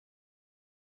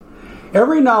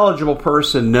Every knowledgeable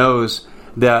person knows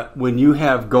that when you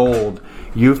have gold,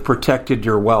 you've protected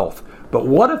your wealth. But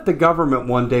what if the government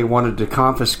one day wanted to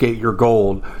confiscate your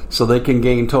gold so they can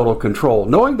gain total control,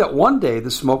 knowing that one day the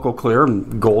smoke will clear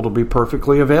and gold will be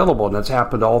perfectly available, and that's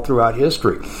happened all throughout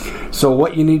history. So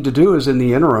what you need to do is, in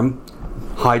the interim,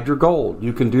 hide your gold.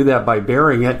 You can do that by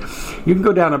burying it. You can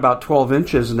go down about 12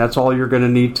 inches, and that's all you're going to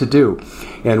need to do.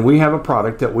 And we have a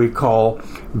product that we call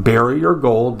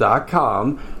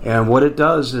buryyourgold.com, and what it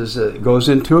does is it goes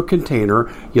into a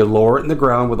container. You lower it in the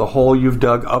ground with a hole you've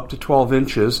dug up to 12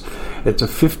 inches. It's a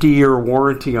 50-year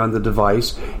warranty on the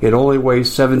device. It only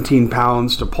weighs 17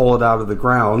 pounds to pull it out of the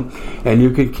ground, and you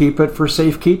can keep it for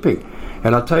safekeeping.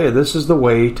 And I'll tell you, this is the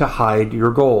way to hide your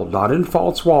gold, not in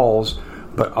false walls,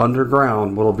 but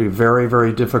underground. Will be very,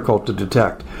 very difficult to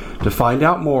detect. To find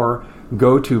out more,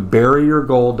 go to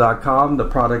buryyourgold.com. The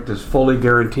product is fully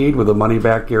guaranteed with a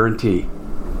money-back guarantee.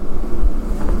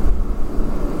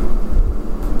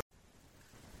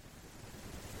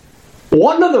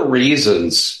 One of the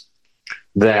reasons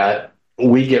that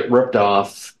we get ripped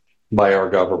off by our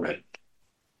government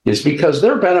is because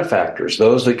their benefactors,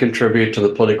 those that contribute to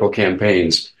the political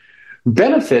campaigns,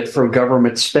 benefit from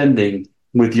government spending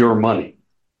with your money.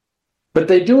 But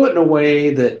they do it in a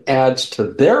way that adds to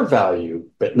their value,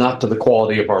 but not to the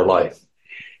quality of our life.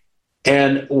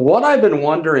 And what I've been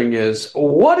wondering is,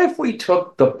 what if we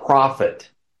took the profit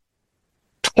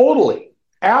totally,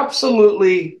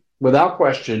 absolutely, without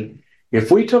question,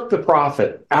 if we took the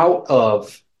profit out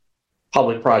of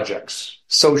public projects,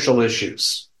 social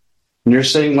issues? And you're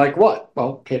saying, like what?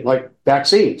 Well, okay, like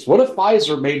vaccines. What if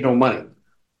Pfizer made no money?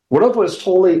 What if it was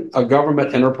totally a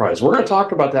government enterprise? We're going to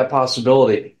talk about that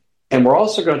possibility. And we're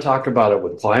also going to talk about it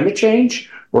with climate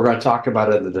change. We're going to talk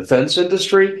about it in the defense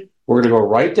industry. We're going to go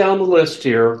right down the list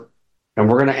here, and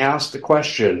we're going to ask the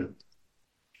question,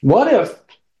 what if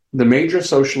the major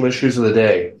social issues of the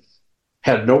day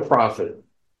had no profit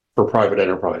for private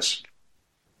enterprise?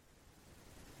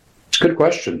 It's a good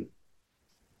question.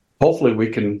 Hopefully we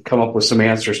can come up with some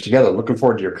answers together. Looking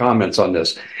forward to your comments on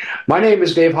this. My name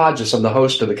is Dave Hodges. I'm the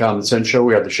host of The Common Sense Show.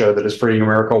 We are the show that is freeing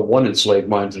America one enslaved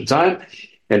mind at a time.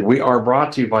 And we are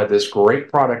brought to you by this great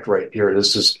product right here.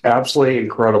 This is absolutely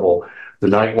incredible, the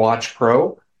Night Watch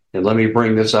Pro. And let me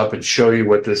bring this up and show you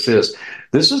what this is.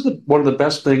 This is one of the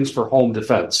best things for home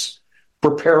defense.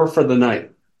 Prepare for the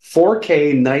night.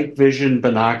 4K night vision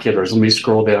binoculars. Let me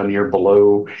scroll down here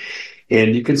below.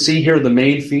 And you can see here the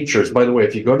main features. By the way,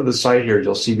 if you go to the site here,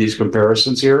 you'll see these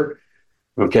comparisons here.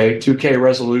 Okay, 2K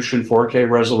resolution, 4K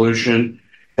resolution,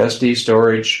 SD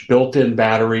storage, built-in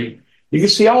battery. You can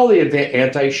see all the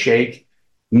anti-shake,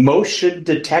 motion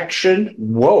detection.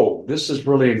 Whoa, this is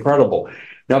really incredible.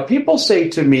 Now, people say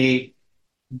to me,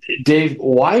 Dave,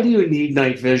 why do you need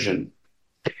night vision?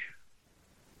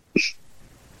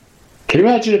 Can you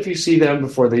imagine if you see them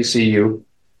before they see you?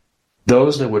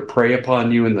 Those that would prey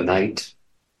upon you in the night,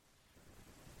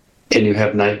 and you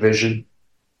have night vision?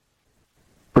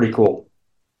 Pretty cool.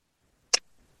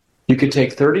 You could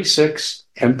take 36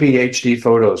 MPHD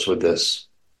photos with this.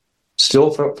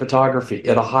 Still photography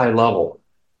at a high level.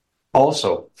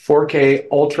 Also, 4K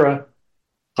ultra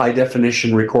high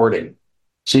definition recording.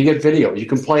 So you get video. You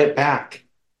can play it back.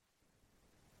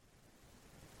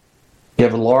 You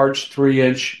have a large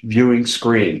 3-inch viewing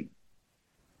screen.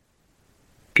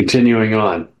 Continuing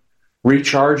on.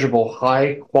 Rechargeable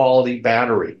high quality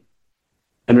battery.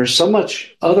 And there's so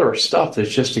much other stuff that's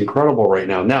just incredible right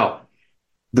now. Now,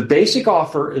 the basic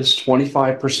offer is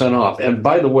 25% off. And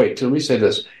by the way, let me say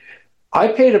this. I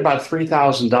paid about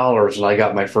 $3,000 when I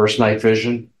got my first night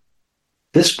vision.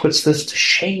 This puts this to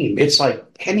shame. It's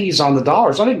like pennies on the dollar.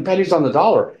 It's not even pennies on the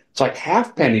dollar. It's like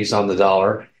half pennies on the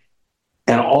dollar.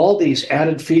 And all these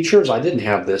added features, I didn't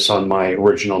have this on my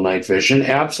original night vision.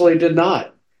 Absolutely did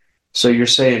not. So you're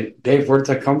saying, Dave, where did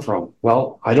that come from?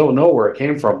 Well, I don't know where it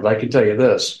came from, but I can tell you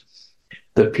this.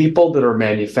 The people that are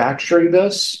manufacturing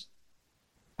this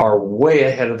are way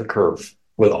ahead of the curve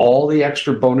with all the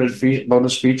extra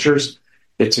bonus features.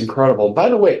 It's incredible. And by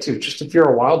the way, too, just if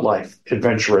you're a wildlife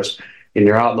adventurist and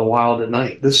you're out in the wild at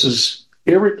night, this is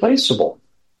irreplaceable.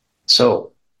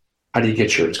 So how do you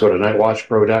get yours? Go to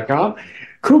nightwatchpro.com.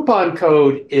 Coupon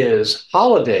code is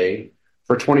HOLIDAY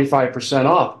for 25%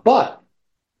 off. But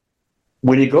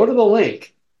when you go to the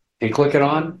link and click it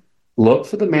on, look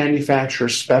for the manufacturer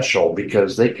special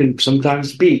because they can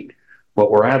sometimes beat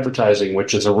what we're advertising,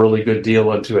 which is a really good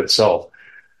deal unto itself.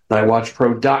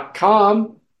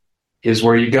 Nightwatchpro.com is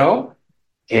where you go.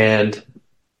 And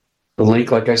the link,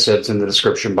 like I said, is in the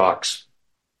description box.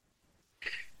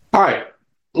 All right,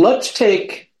 let's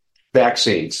take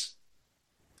vaccines.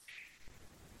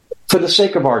 For the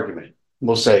sake of argument,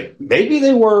 we'll say maybe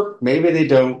they work, maybe they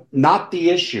don't. Not the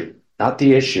issue. Not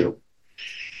the issue.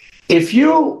 If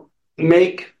you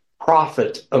make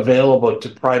profit available to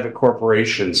private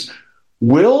corporations,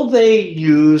 will they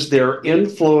use their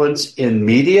influence in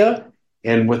media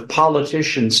and with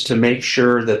politicians to make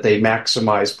sure that they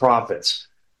maximize profits?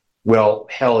 Well,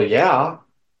 hell yeah.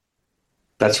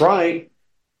 That's right.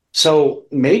 So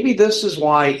maybe this is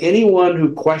why anyone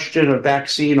who questioned a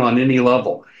vaccine on any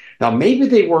level, now maybe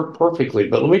they work perfectly,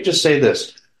 but let me just say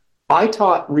this. I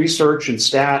taught research and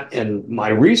stat, and my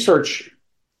research,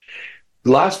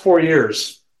 the last 4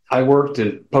 years, I worked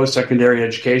in post-secondary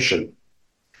education.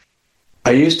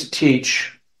 I used to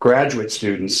teach graduate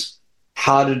students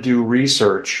how to do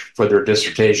research for their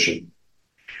dissertation.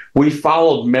 We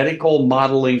followed medical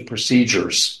modeling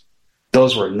procedures.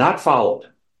 Those were not followed.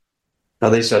 Now,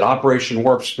 they said Operation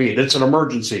Warp Speed. It's an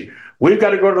emergency. We've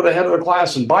got to go to the head of the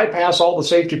class and bypass all the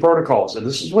safety protocols. And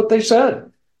this is what they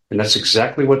said. And that's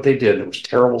exactly what they did. It was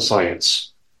terrible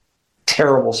science.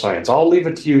 Terrible science. I'll leave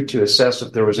it to you to assess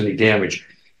if there was any damage.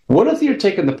 What if you're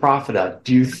taking the profit out?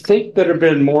 Do you think there have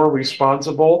been more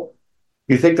responsible?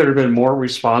 You think there have been more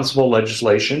responsible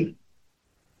legislation?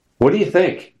 What do you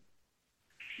think?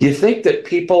 You think that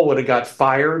people would have got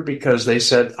fired because they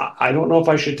said, I don't know if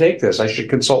I should take this. I should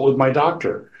consult with my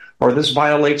doctor, or this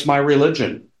violates my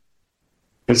religion.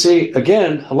 And see,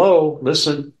 again, hello,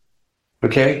 listen,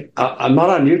 okay? I'm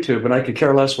not on YouTube and I could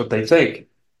care less what they think,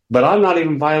 but I'm not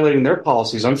even violating their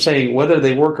policies. I'm saying whether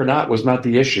they work or not was not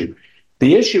the issue.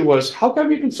 The issue was, how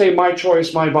come you can say my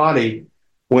choice, my body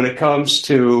when it comes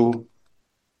to,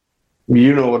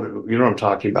 you know what I'm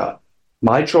talking about.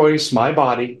 My choice, my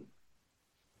body.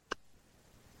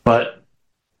 But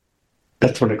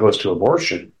that's when it goes to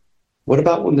abortion. What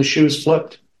about when the shoe's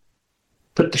flipped?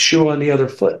 Put the shoe on the other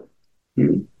foot.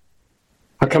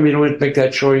 How come you don't make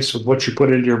that choice with what you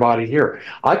put into your body here?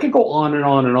 I could go on and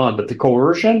on and on, but the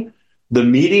coercion, the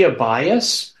media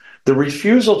bias, the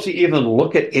refusal to even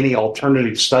look at any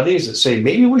alternative studies that say,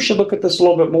 maybe we should look at this a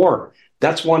little bit more.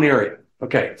 That's one area.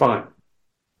 Okay, fine.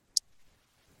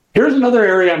 Here's another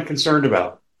area I'm concerned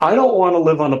about. I don't want to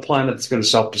live on a planet that's going to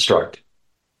self-destruct.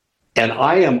 And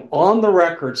I am on the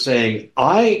record saying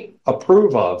I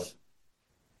approve of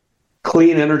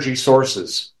clean energy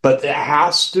sources, but it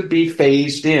has to be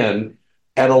phased in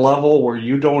at a level where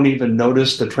you don't even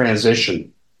notice the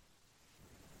transition.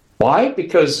 Why?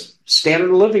 Because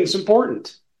standard of living is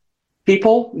important.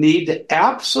 People need to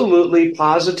absolutely,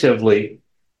 positively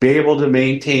be able to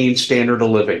maintain standard of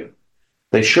living.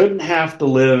 They shouldn't have to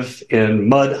live in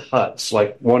mud huts,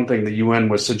 like one thing the UN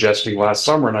was suggesting last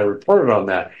summer, and I reported on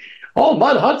that. Oh,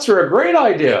 mud huts are a great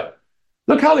idea.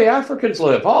 Look how the Africans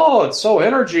live. Oh, it's so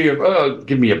energy. Oh,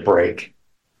 give me a break.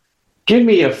 Give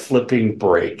me a flipping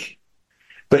break.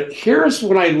 But here's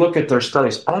when I look at their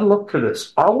studies. I look to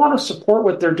this. I want to support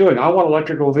what they're doing. I want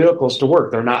electrical vehicles to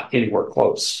work. They're not anywhere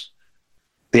close.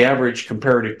 The average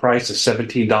comparative price is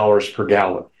 $17 per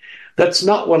gallon. That's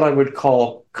not what I would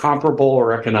call comparable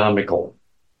or economical.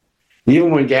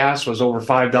 Even when gas was over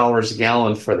 $5 a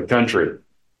gallon for the country,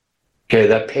 okay,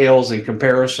 that pales in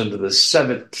comparison to the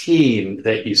 17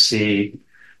 that you see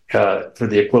for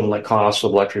the equivalent cost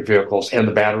of electric vehicles, and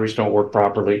the batteries don't work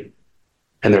properly,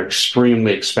 and they're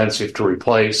extremely expensive to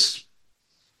replace,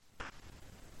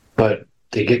 but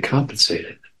they get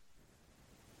compensated.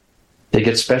 They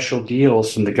get special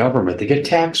deals from the government. They get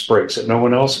tax breaks that no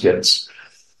one else gets.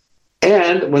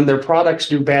 And when their products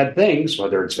do bad things,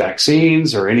 whether it's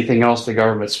vaccines or anything else the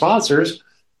government sponsors,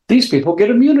 these people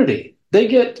get immunity. They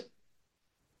get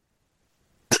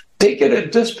a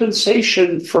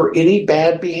dispensation for any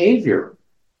bad behavior.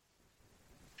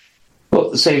 Well,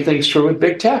 the same thing's true with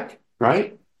big tech,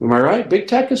 right? Am I right? Big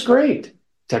tech is great.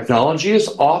 Technology is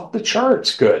off the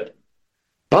charts good.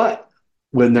 But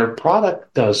when their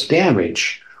product does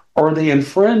damage or they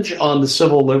infringe on the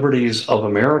civil liberties of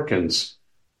Americans,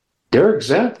 they're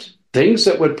exempt. Things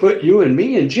that would put you and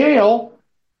me in jail,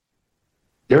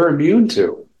 they're immune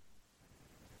to.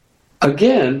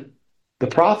 Again, the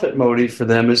profit motive for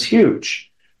them is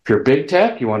huge. If you're big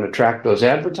tech, you want to attract those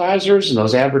advertisers, and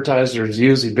those advertisers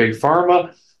usually big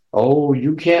pharma. Oh,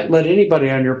 you can't let anybody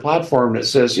on your platform that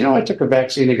says, I took a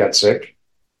vaccine and got sick.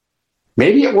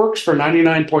 Maybe it works for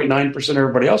 99.9% of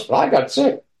everybody else, but I got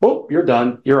sick. Oh, you're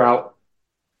done. You're out.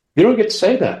 You don't get to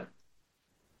say that.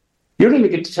 You don't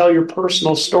even get to tell your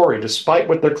personal story, despite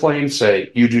what their claims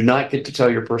say. You do not get to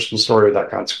tell your personal story without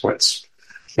consequence.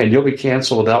 And you'll be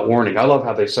canceled without warning. I love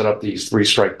how they set up these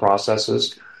 3-strike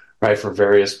processes, right, for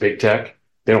various big tech.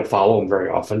 They don't follow them very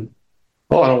often.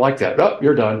 Oh, I don't like that. Oh,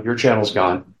 you're done. Your channel's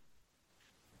gone.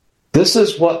 This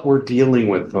is what we're dealing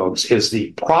with, folks, is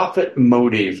the profit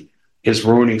motive is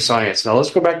ruining science. Now,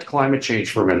 let's go back to climate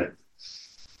change for a minute.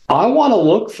 I want to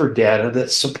look for data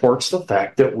that supports the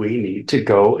fact that we need to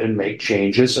go and make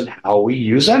changes in how we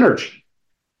use energy.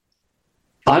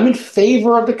 I'm in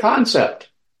favor of the concept,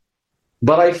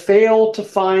 but I fail to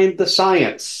find the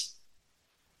science.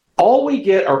 All we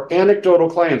get are anecdotal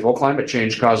claims. Well, climate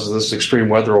change causes this extreme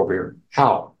weather over here.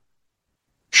 How?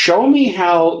 Show me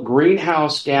how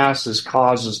greenhouse gases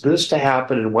causes this to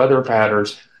happen in weather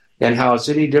patterns and how it's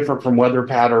any different from weather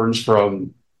patterns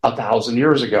from 1,000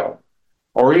 years ago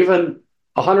or even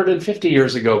 150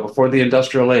 years ago before the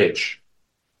industrial age.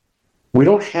 We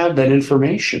don't have that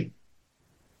information.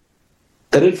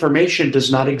 That information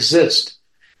does not exist.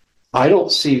 I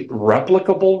don't see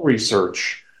replicable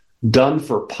research done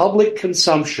for public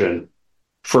consumption,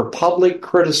 for public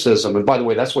criticism. And by the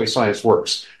way, that's the way science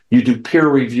works. You do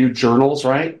peer-reviewed journals,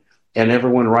 right? And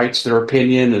everyone writes their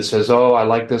opinion and says, oh, I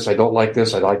like this, I don't like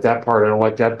this, I like that part, I don't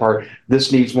like that part.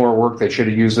 This needs more work. They should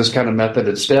have used this kind of method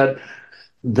instead.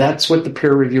 That's what the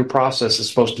peer review process is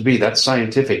supposed to be. That's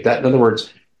scientific. That, in other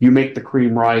words, you make the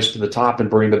cream rise to the top and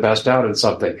bring the best out in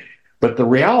something. But the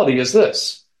reality is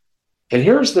this. And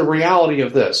here's the reality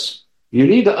of this. You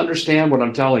need to understand what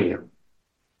I'm telling you.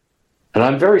 And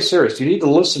I'm very serious. You need to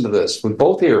listen to this with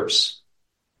both ears.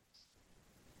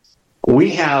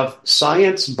 We have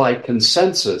science by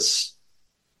consensus.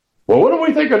 Well, what do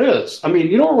we think it is? I mean,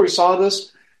 you know where we saw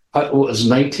this? It was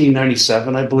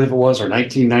 1997, I believe it was, or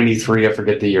 1993. I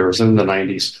forget the year. It was in the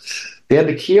 90s. They had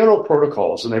the Kyoto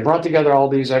protocols, and they brought together all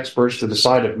these experts to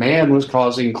decide if man was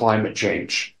causing climate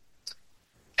change.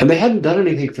 And they hadn't done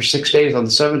anything for 6 days. On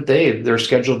the seventh day, they're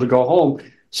scheduled to go home.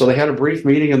 So they had a brief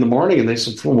meeting in the morning, and they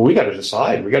said, well, we got to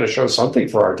decide. We got to show something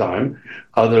for our time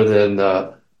other than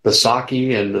the sake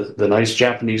and the nice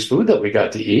Japanese food that we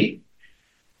got to eat.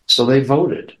 So they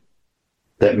voted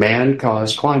that man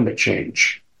caused climate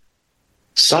change.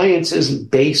 Science isn't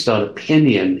based on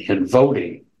opinion and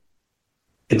voting.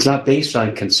 It's not based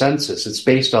on consensus. It's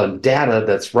based on data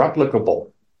that's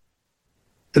replicable.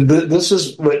 This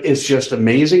is what is just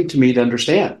amazing to me to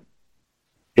understand.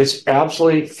 It's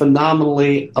absolutely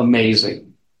phenomenally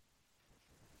amazing.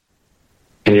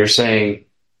 And you're saying,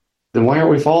 then why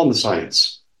aren't we following the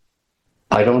science?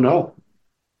 I don't know.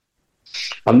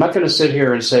 I'm not going to sit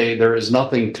here and say there is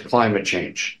nothing to climate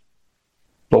change.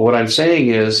 But what I'm saying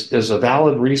is a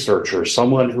valid researcher,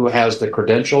 someone who has the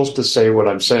credentials to say what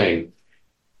I'm saying,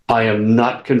 I am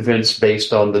not convinced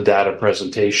based on the data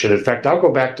presentation. In fact, I'll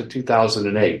go back to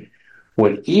 2008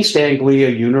 when East Anglia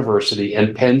University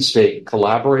and Penn State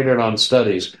collaborated on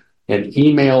studies and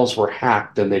emails were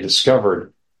hacked and they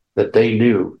discovered that they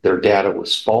knew their data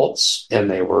was false and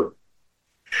they were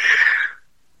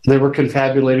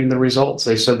confabulating the results.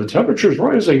 They said the temperature's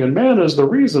rising and man is the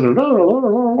reason.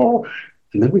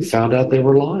 And then we found out they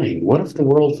were lying. What if the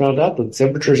world found out that the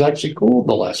temperature's actually cooled in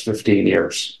the last 15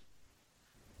 years?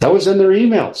 That was in their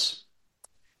emails.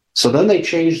 So then they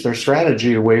changed their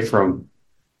strategy away from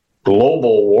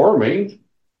global warming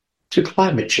to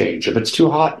climate change. If it's too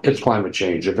hot, it's climate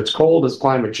change. If it's cold, it's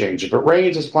climate change. If it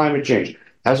rains, it's climate change.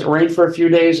 Hasn't rained for a few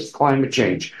days, it's climate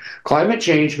change. Climate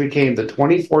change became the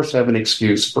 24/7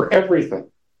 excuse for everything.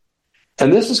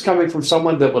 And this is coming from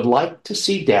someone that would like to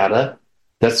see data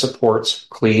that supports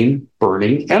clean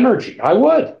burning energy. I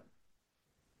would.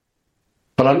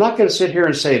 But I'm not going to sit here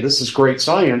and say this is great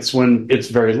science when it's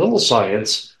very little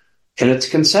science and it's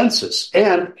consensus.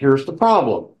 And here's the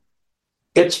problem.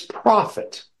 It's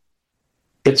profit.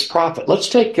 It's profit. Let's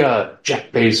take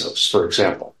Jeff Bezos, for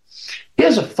example. He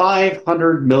has a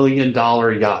 $500 million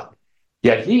yacht,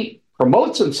 yet he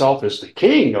promotes himself as the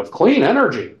king of clean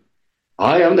energy.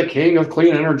 I am the king of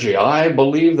clean energy. I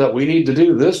believe that we need to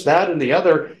do this, that, and the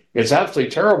other. It's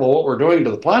absolutely terrible what we're doing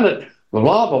to the planet. Blah,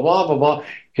 blah, blah, blah, blah, blah.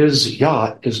 His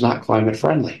yacht is not climate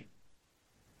friendly.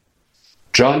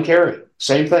 John Kerry,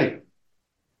 same thing.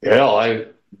 Yeah, I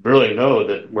really know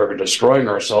that we're destroying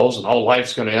ourselves and all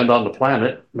life's going to end on the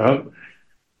planet. No.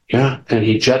 Yeah, and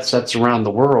he jet sets around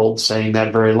the world saying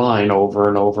that very line over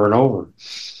and over and over.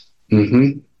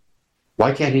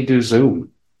 Why can't he do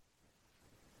Zoom?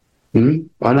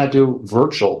 Why not do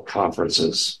virtual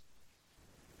conferences?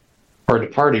 Hard to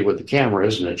party with the camera,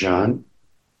 isn't it, John?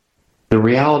 The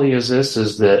reality is this,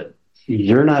 is that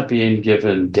you're not being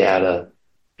given data.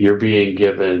 You're being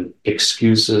given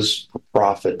excuses for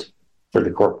profit for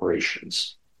the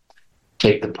corporations.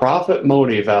 Take the profit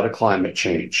motive out of climate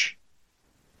change.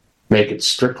 Make it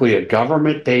strictly a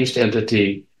government-based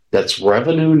entity that's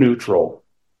revenue neutral.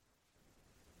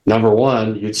 Number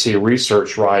one, you'd see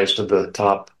research rise to the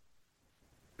top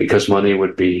because money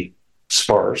would be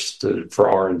sparse for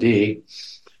R&D.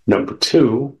 Number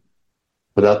two,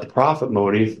 without the profit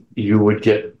motive, you would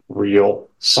get real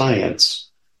science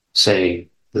saying,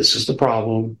 this is the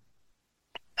problem,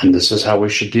 and this is how we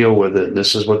should deal with it. And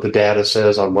this is what the data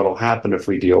says on what will happen if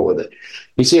we deal with it.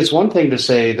 You see, it's one thing to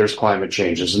say there's climate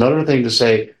change. It's another thing to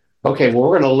say, okay, well,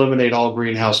 we're going to eliminate all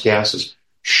greenhouse gases.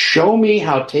 Show me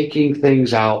how taking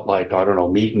things out like, I don't know,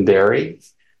 meat and dairy,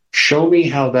 show me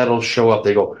how that'll show up.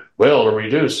 They go, well, it'll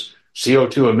reduce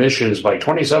CO2 emissions by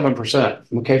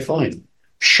 27%. Okay, fine.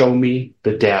 Show me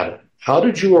the data. How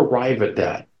did you arrive at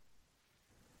that?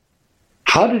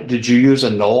 Did you use a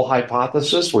null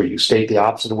hypothesis where you state the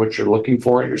opposite of what you're looking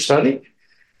for in your study?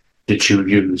 Did you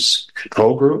use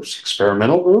control groups,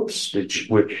 experimental groups?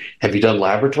 Have you done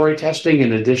laboratory testing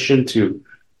in addition to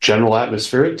general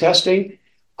atmospheric testing?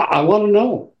 I want to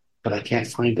know, but I can't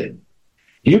find it.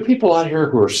 You people out here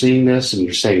who are seeing this and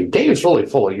you're saying, Dave's really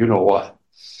full of you know what?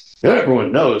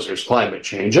 Everyone knows there's climate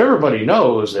change. Everybody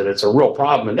knows that it's a real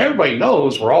problem, and everybody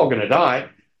knows we're all going to die.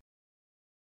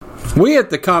 We at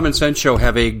the Common Sense Show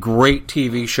have a great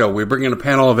TV show. We bring in a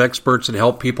panel of experts and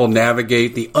help people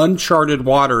navigate the uncharted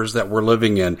waters that we're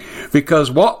living in.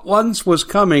 Because what once was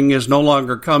coming is no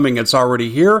longer coming. It's already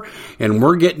here, and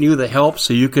we're getting you the help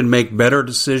so you can make better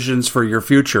decisions for your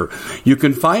future. You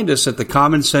can find us at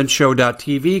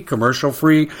thecommonsenseshow.tv,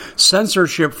 commercial-free,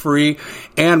 censorship-free,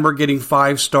 and we're getting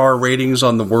 5-star ratings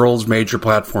on the world's major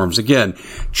platforms. Again,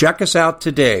 check us out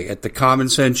today at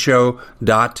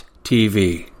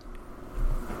thecommonsenseshow.tv.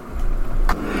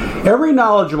 Every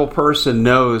knowledgeable person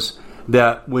knows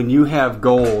that when you have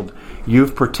gold,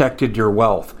 you've protected your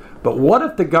wealth. But what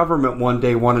if the government one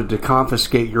day wanted to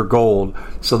confiscate your gold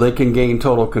so they can gain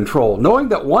total control, knowing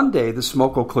that one day the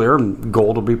smoke will clear and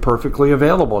gold will be perfectly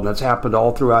available, and that's happened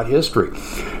all throughout history.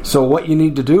 So what you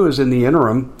need to do is, in the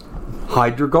interim,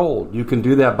 hide your gold. You can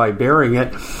do that by burying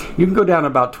it. You can go down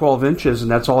about 12 inches, and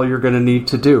that's all you're going to need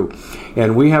to do.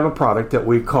 And we have a product that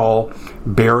we call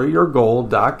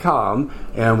buryyourgold.com,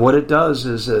 and what it does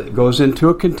is it goes into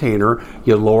a container.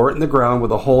 You lower it in the ground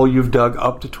with a hole you've dug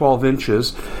up to 12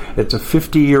 inches. It's a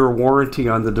 50-year warranty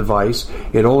on the device.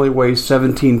 It only weighs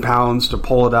 17 pounds to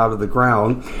pull it out of the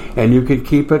ground, and you can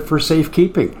keep it for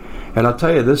safekeeping. And I'll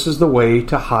tell you, this is the way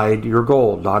to hide your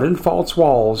gold, not in false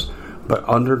walls, but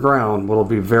underground. Will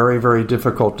be very, very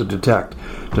difficult to detect.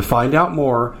 To find out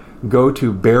more, go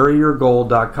to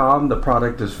buryyourgold.com. The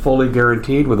product is fully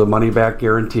guaranteed with a money-back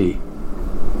guarantee.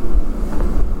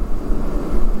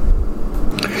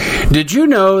 Did you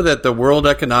know that the World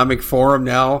Economic Forum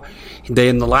now,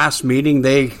 in the last meeting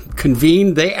they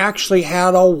convened, they actually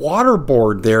had a water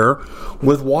board there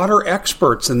with water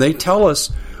experts, and they tell us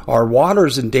our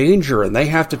water's in danger and they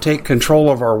have to take control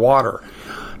of our water.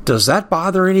 Does that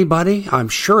bother anybody? I'm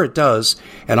sure it does.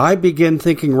 And I begin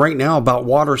thinking right now about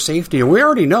water safety. And we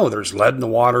already know there's lead in the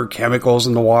water, chemicals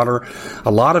in the water.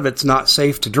 A lot of it's not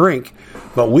safe to drink.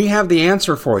 But we have the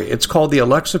answer for you. It's called the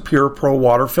Alexa Pure Pro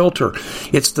Water Filter.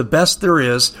 It's the best there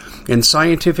is, and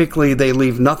scientifically they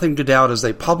leave nothing to doubt as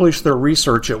they publish their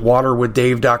research at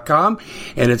waterwithdave.com,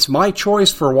 and it's my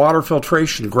choice for water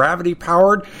filtration. Gravity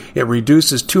powered, it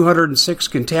reduces 206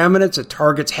 contaminants, it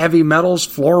targets heavy metals,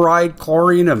 fluoride,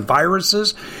 chlorine, and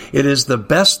viruses. It is the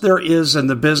best there is in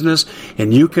the business,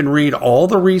 and you can read all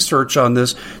the research on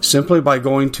this simply by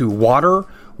going to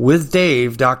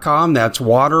waterwithdave.com. That's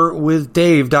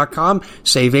waterwithdave.com.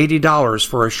 Save $80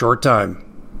 for a short time.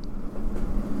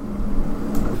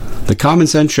 The Common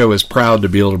Sense Show is proud to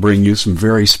be able to bring you some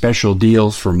very special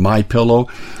deals from MyPillow.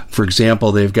 For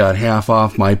example, they've got half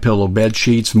off MyPillow bed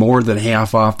sheets, more than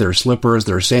half off their slippers,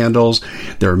 their sandals,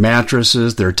 their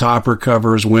mattresses, their topper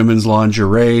covers, women's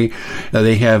lingerie.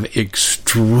 They have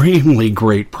extremely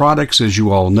great products, as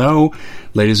you all know.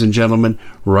 Ladies and gentlemen,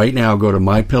 right now go to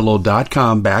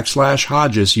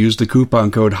mypillow.com/Hodges. Use the coupon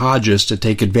code Hodges to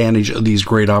take advantage of these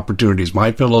great opportunities.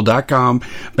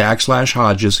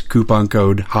 mypillow.com/Hodges, coupon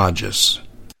code Hodges.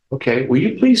 Okay, will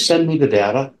you please send me the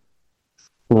data?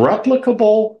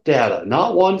 Replicable data,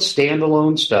 not one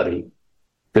standalone study,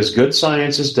 because good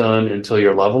science is done until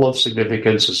your level of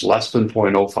significance is less than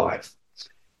 0.05.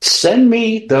 Send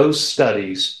me those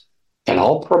studies, and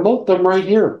I'll promote them right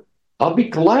here. I'll be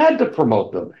glad to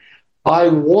promote them. I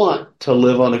want to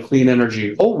live on a clean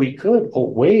energy. Oh, we could. Oh,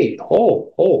 wait.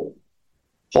 Hold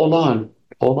on.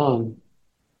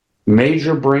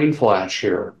 Major brain flash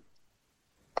here.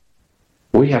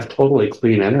 We have totally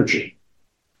clean energy.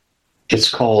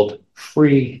 It's called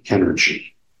free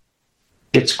energy.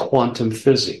 It's quantum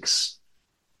physics.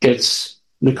 It's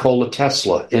Nikola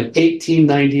Tesla. In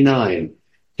 1899,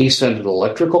 he sent an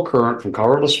electrical current from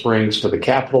Colorado Springs to the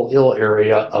Capitol Hill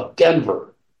area of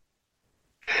Denver.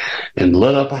 and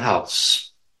lit up a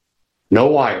house. No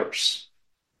wires.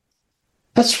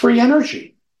 That's free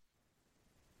energy.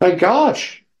 My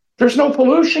gosh, there's no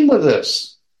pollution with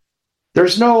this.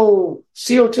 There's no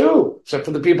CO2 except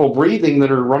for the people breathing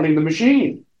that are running the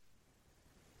machine.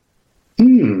 But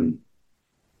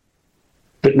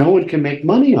no one can make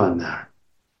money on that.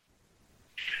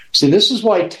 See, this is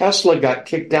why Tesla got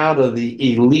kicked out of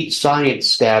the elite science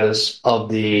status of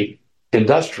the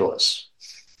industrialists.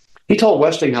 He told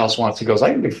Westinghouse once, he goes,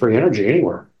 I can get free energy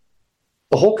anywhere.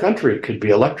 The whole country could be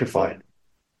electrified.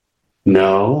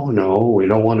 No, we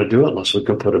don't want to do it unless we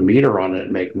can put a meter on it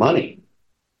and make money.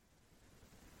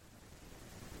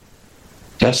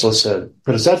 Tesla said,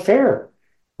 but is that fair?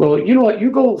 Well, you know what?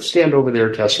 You go stand over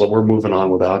there, Tesla. We're moving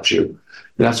on without you.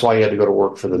 And that's why he had to go to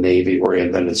work for the Navy, where he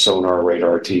invented sonar,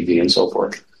 radar, TV, and so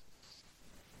forth.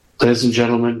 Ladies and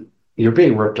gentlemen, you're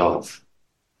being ripped off.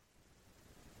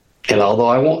 And although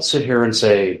I won't sit here and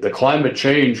say the climate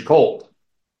change cult,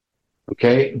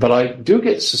 okay, but I do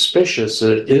get suspicious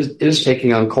that it is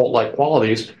taking on cult-like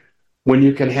qualities when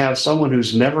you can have someone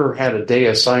who's never had a day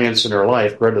of science in her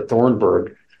life, Greta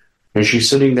Thunberg, and she's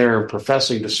sitting there and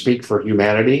professing to speak for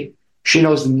humanity. She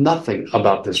knows nothing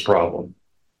about this problem.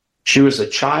 She was a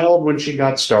child when she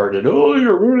got started. Oh,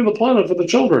 you're ruining the planet for the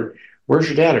children. Where's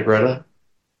your data, Greta?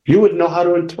 You wouldn't know how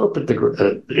to interpret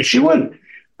she wouldn't.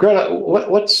 Greta,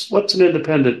 what's an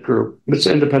independent group? What's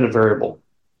an independent variable?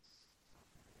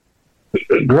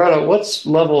 Greta, what's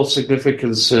level of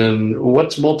significance and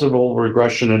what's multiple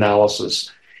regression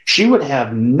analysis? She would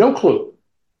have no clue,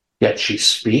 yet she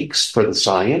speaks for the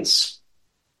science.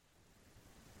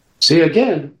 See,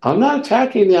 again, I'm not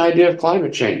attacking the idea of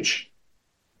climate change.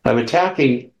 I'm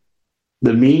attacking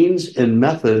the means and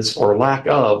methods or lack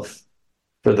of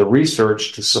for the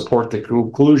research to support the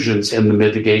conclusions and the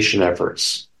mitigation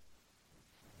efforts.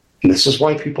 And this is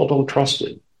why people don't trust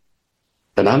it.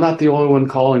 And I'm not the only one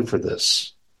calling for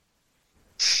this.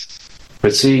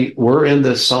 But see, we're in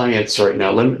this science right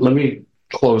now. Let me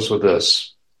close with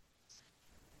this.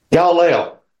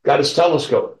 Galileo got his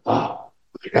telescope. Oh,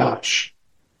 my gosh.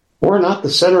 We're not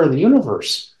the center of the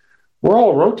universe. We're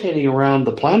all rotating around,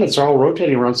 the planets are all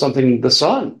rotating around something, the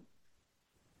sun.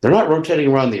 They're not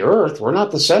rotating around the earth. We're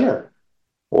not the center.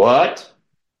 What?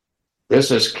 This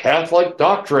is Catholic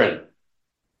doctrine.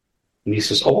 And he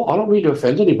says, oh, I don't mean to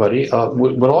offend anybody.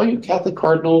 Would all you Catholic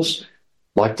cardinals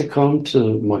like to come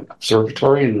to my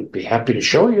observatory and be happy to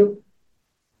show you?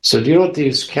 So do you know what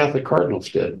these Catholic cardinals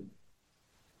did?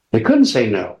 They couldn't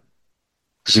say no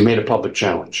because he made a public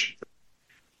challenge.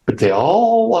 But they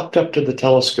all walked up to the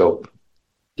telescope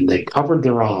and they covered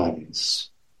their eyes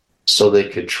so they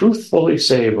could truthfully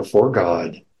say before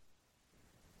God,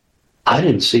 I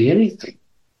didn't see anything.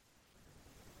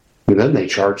 And then they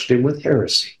charged him with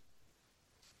heresy.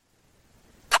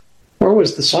 Where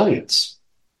was the science?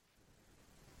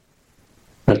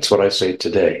 That's what I say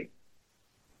today.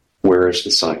 Where is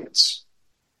the science?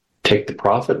 Take the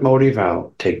profit motive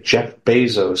out. Take Jeff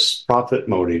Bezos' profit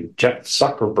motive, Jeff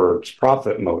Zuckerberg's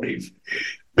profit motive,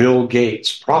 Bill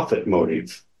Gates' profit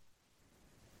motive,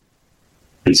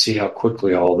 and see how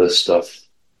quickly all this stuff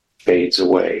fades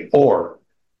away or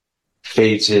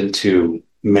fades into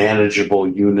manageable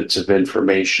units of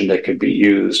information that can be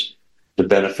used to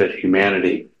benefit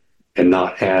humanity and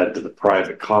not add to the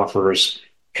private coffers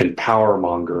and power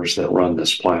mongers that run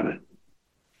this planet.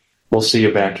 We'll see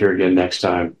you back here again next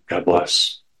time. God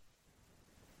bless.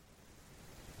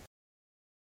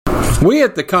 We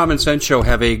at the Common Sense Show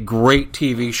have a great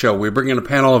TV show. We bring in a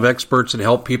panel of experts and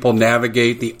help people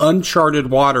navigate the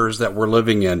uncharted waters that we're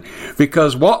living in.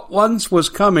 Because what once was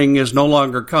coming is no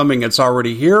longer coming. It's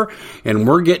already here, and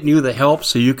we're getting you the help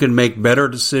so you can make better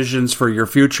decisions for your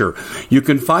future. You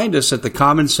can find us at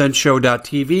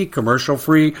thecommonsenseshow.tv,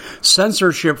 commercial-free,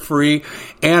 censorship-free,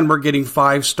 and we're getting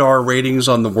 5-star ratings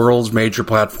on the world's major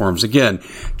platforms. Again,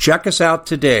 check us out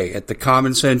today at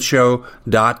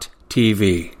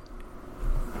thecommonsenseshow.tv.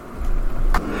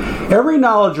 Every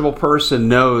knowledgeable person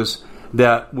knows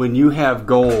that when you have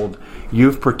gold,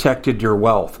 you've protected your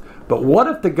wealth. But what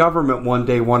if the government one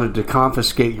day wanted to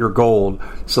confiscate your gold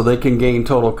so they can gain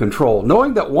total control,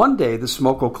 knowing that one day the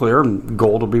smoke will clear and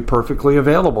gold will be perfectly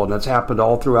available, and that's happened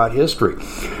all throughout history.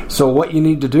 So what you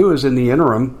need to do is, in the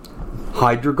interim,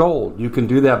 hide your gold. You can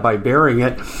do that by burying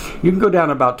it. You can go down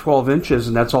about 12 inches,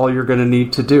 and that's all you're going to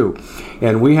need to do.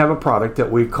 And we have a product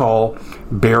that we call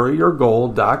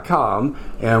buryyourgold.com,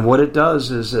 and what it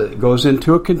does is it goes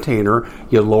into a container.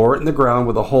 You lower it in the ground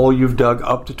with a hole you've dug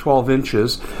up to 12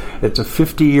 inches. It's a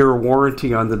 50-year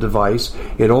warranty on the device.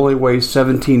 It only weighs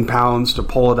 17 pounds to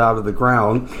pull it out of the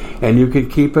ground, and you can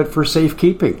keep it for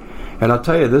safekeeping. And I'll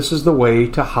tell you, this is the way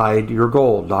to hide your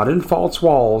gold. Not in false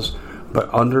walls,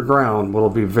 but underground will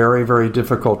be very, very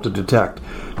difficult to detect.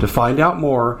 To find out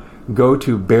more, go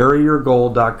to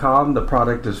buryyourgold.com. The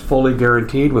product is fully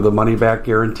guaranteed with a money-back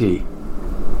guarantee.